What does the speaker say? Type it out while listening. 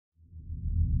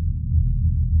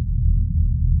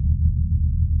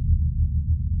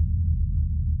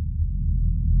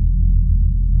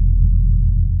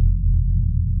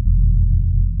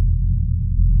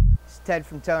Ted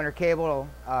from Toner Cable,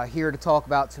 here to talk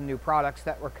about some new products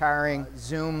that we're carrying.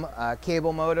 Zoom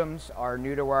Cable Modems are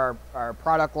new to our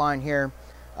product line here.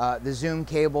 The Zoom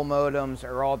Cable Modems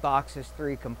are all DOCSIS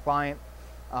 3 compliant,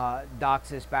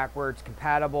 DOCSIS backwards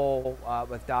compatible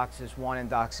with DOCSIS 1 and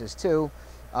DOCSIS 2.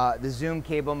 The Zoom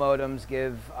Cable Modems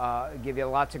give you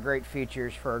lots of great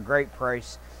features for a great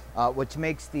price, which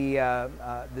makes the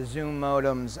Zoom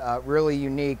Modems really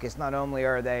unique. Is not only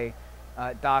are they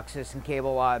DOCSIS and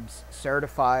CableLabs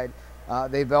certified,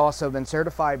 they've also been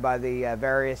certified by the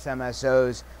various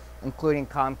MSOs, including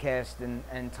Comcast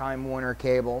and Time Warner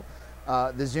Cable.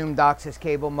 The Zoom DOCSIS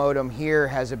Cable Modem here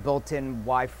has a built-in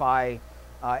Wi-Fi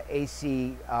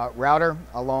AC router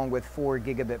along with 4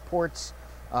 gigabit ports.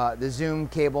 The Zoom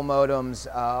Cable Modems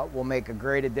will make a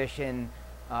great addition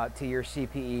to your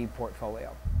CPE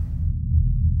portfolio.